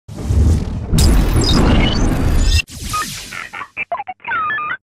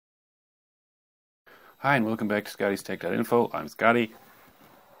Hi, and welcome back to ScottiesTech.Info. I'm Scotty,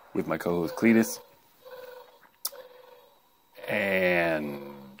 with my co-host Cletus. And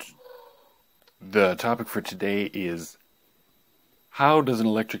the topic for today is, how does an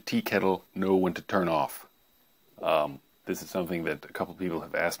electric tea kettle know when to turn off? This is something that a couple people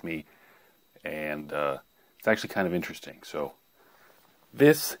have asked me, and it's actually kind of interesting. So,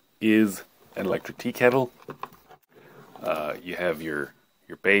 this is an electric tea kettle. You have your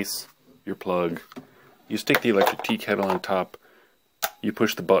base, your plug. You stick the electric tea kettle on top. You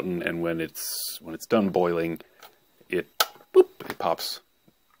push the button, and when it's done boiling, it pops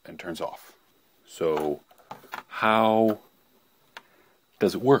and turns off. So, how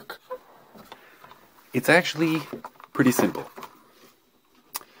does it work? It's actually pretty simple.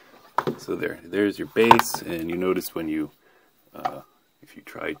 So there's your base, and you notice when you, if you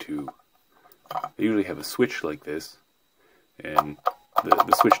try to, they usually have a switch like this, and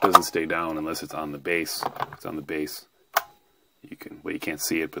the switch doesn't stay down unless it's on the base. If it's on the base, you can't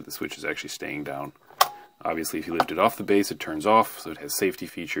see it, but the switch is actually staying down. Obviously, if you lift it off the base, it turns off, so it has safety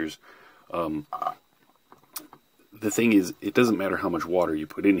features. The thing is, it doesn't matter how much water you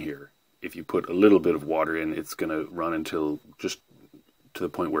put in here. If you put a little bit of water in, it's going to run until just to the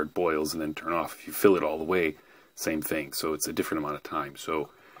point where it boils and then turn off. If you fill it all the way, same thing. So it's a different amount of time. So,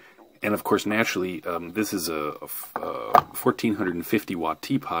 and of course, naturally, this is a 1450 watt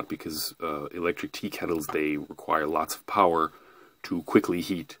teapot because electric tea kettles, they require lots of power to quickly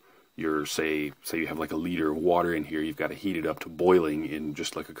heat your, say you have like a liter of water in here, you've got to heat it up to boiling in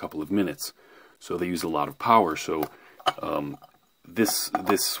just like a couple of minutes. So they use a lot of power. So this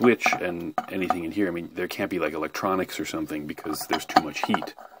switch and anything in here, I mean, there can't be like electronics or something because there's too much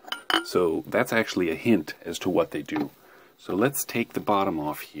heat. So that's actually a hint as to what they do. So let's take the bottom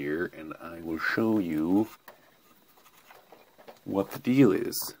off here, and I will show you what the deal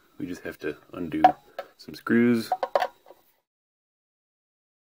is. We just have to undo some screws.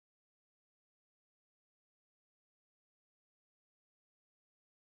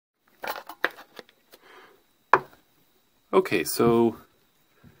 Okay, so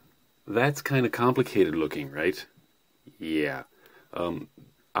that's kind of complicated looking, right? Yeah.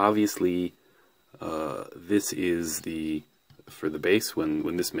 Obviously, this is for the base,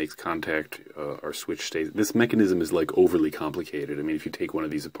 when this makes contact, our switch stays. This mechanism is like overly complicated. I mean, if you take one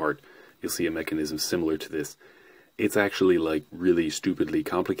of these apart, you'll see a mechanism similar to this. It's actually like really stupidly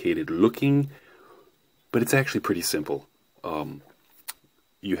complicated looking, but it's actually pretty simple.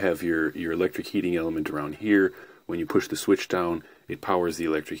 You have your electric heating element around here. When you push the switch down, it powers the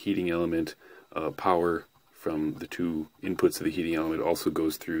electric heating element. Power from the two inputs of the heating element also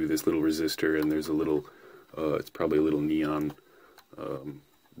goes through this little resistor, and there's a little, it's probably a little neon,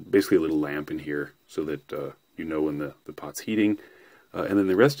 basically a little lamp in here so that you know when the pot's heating. And then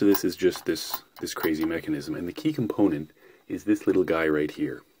the rest of this is just this crazy mechanism. And the key component is this little guy right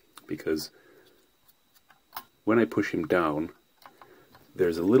here, because when I push him down,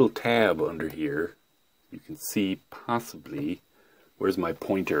 there's a little tab under here. You can see possibly, where's my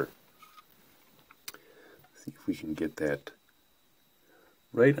pointer? See if we can get that.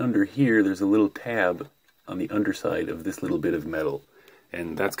 Right under here, there's a little tab on the underside of this little bit of metal.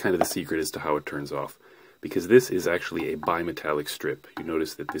 And that's kind of the secret as to how it turns off. Because this is actually a bimetallic strip. You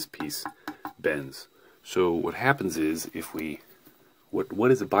notice that this piece bends. So what happens is, if we,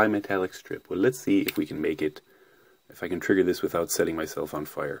 what is a bimetallic strip? Well, let's see if we can make it, if I can trigger this without setting myself on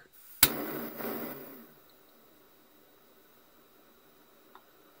fire.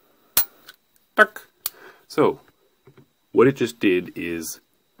 So, what it just did is,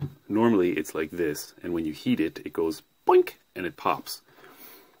 normally it's like this, and when you heat it, it goes boink, and it pops.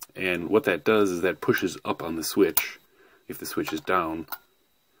 And what that does is that pushes up on the switch. If the switch is down,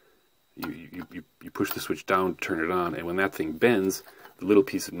 you push the switch down to turn it on, and when that thing bends, the little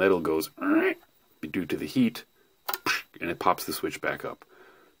piece of metal goes due to the heat, and it pops the switch back up.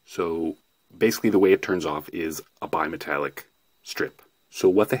 So, basically the way it turns off is a bimetallic strip. So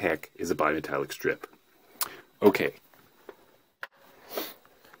what the heck is a bimetallic strip? Okay.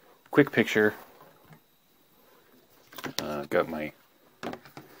 Quick picture. Got my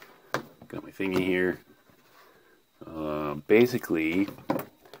thingy here. Basically,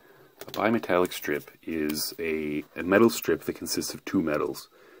 a bimetallic strip is a metal strip that consists of two metals.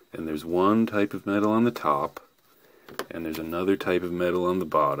 And there's one type of metal on the top, and there's another type of metal on the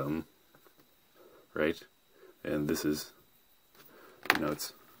bottom. Right? And this is, you know,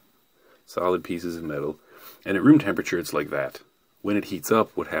 it's solid pieces of metal. And at room temperature, it's like that. When it heats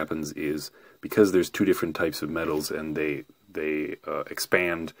up, what happens is, because there's two different types of metals and they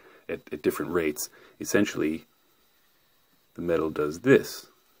expand at different rates, essentially the metal does this.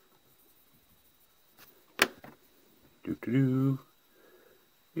 So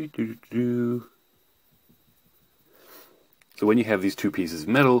when you have these two pieces of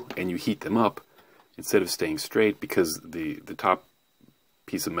metal and you heat them up, instead of staying straight, because the top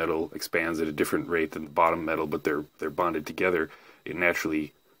piece of metal expands at a different rate than the bottom metal, but they're bonded together, it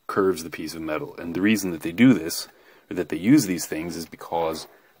naturally curves the piece of metal. And the reason that they do this, or that they use these things, is because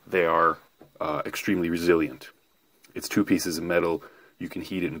they are extremely resilient. It's two pieces of metal. You can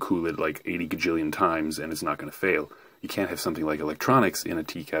heat it and cool it like 80 gajillion times and it's not going to fail. You can't have something like electronics in a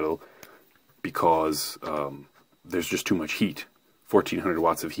tea kettle because there's just too much heat. 1400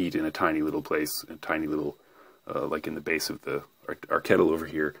 watts of heat in a tiny little place, a tiny little, like in the base of our kettle over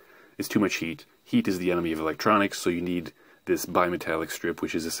here, is too much heat. Heat is the enemy of electronics, so you need this bimetallic strip,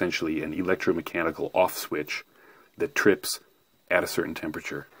 which is essentially an electromechanical off switch that trips at a certain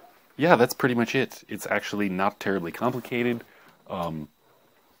temperature. Yeah, that's pretty much it. It's actually not terribly complicated. I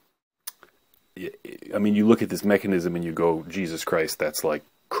mean, you look at this mechanism and you go, Jesus Christ, that's like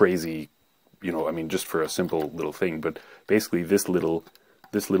crazy, you know, I mean, just for a simple little thing. But basically this little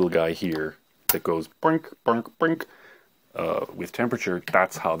guy here that goes brink, brink, brink, with temperature,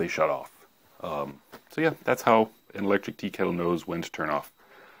 that's how they shut off. So yeah, that's how an electric tea kettle knows when to turn off.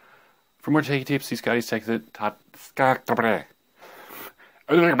 For more techie tips, see Scotty's Tech. For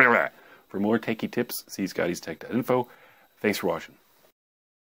more techie tips, see ScottiesTech.Info. Thanks for watching.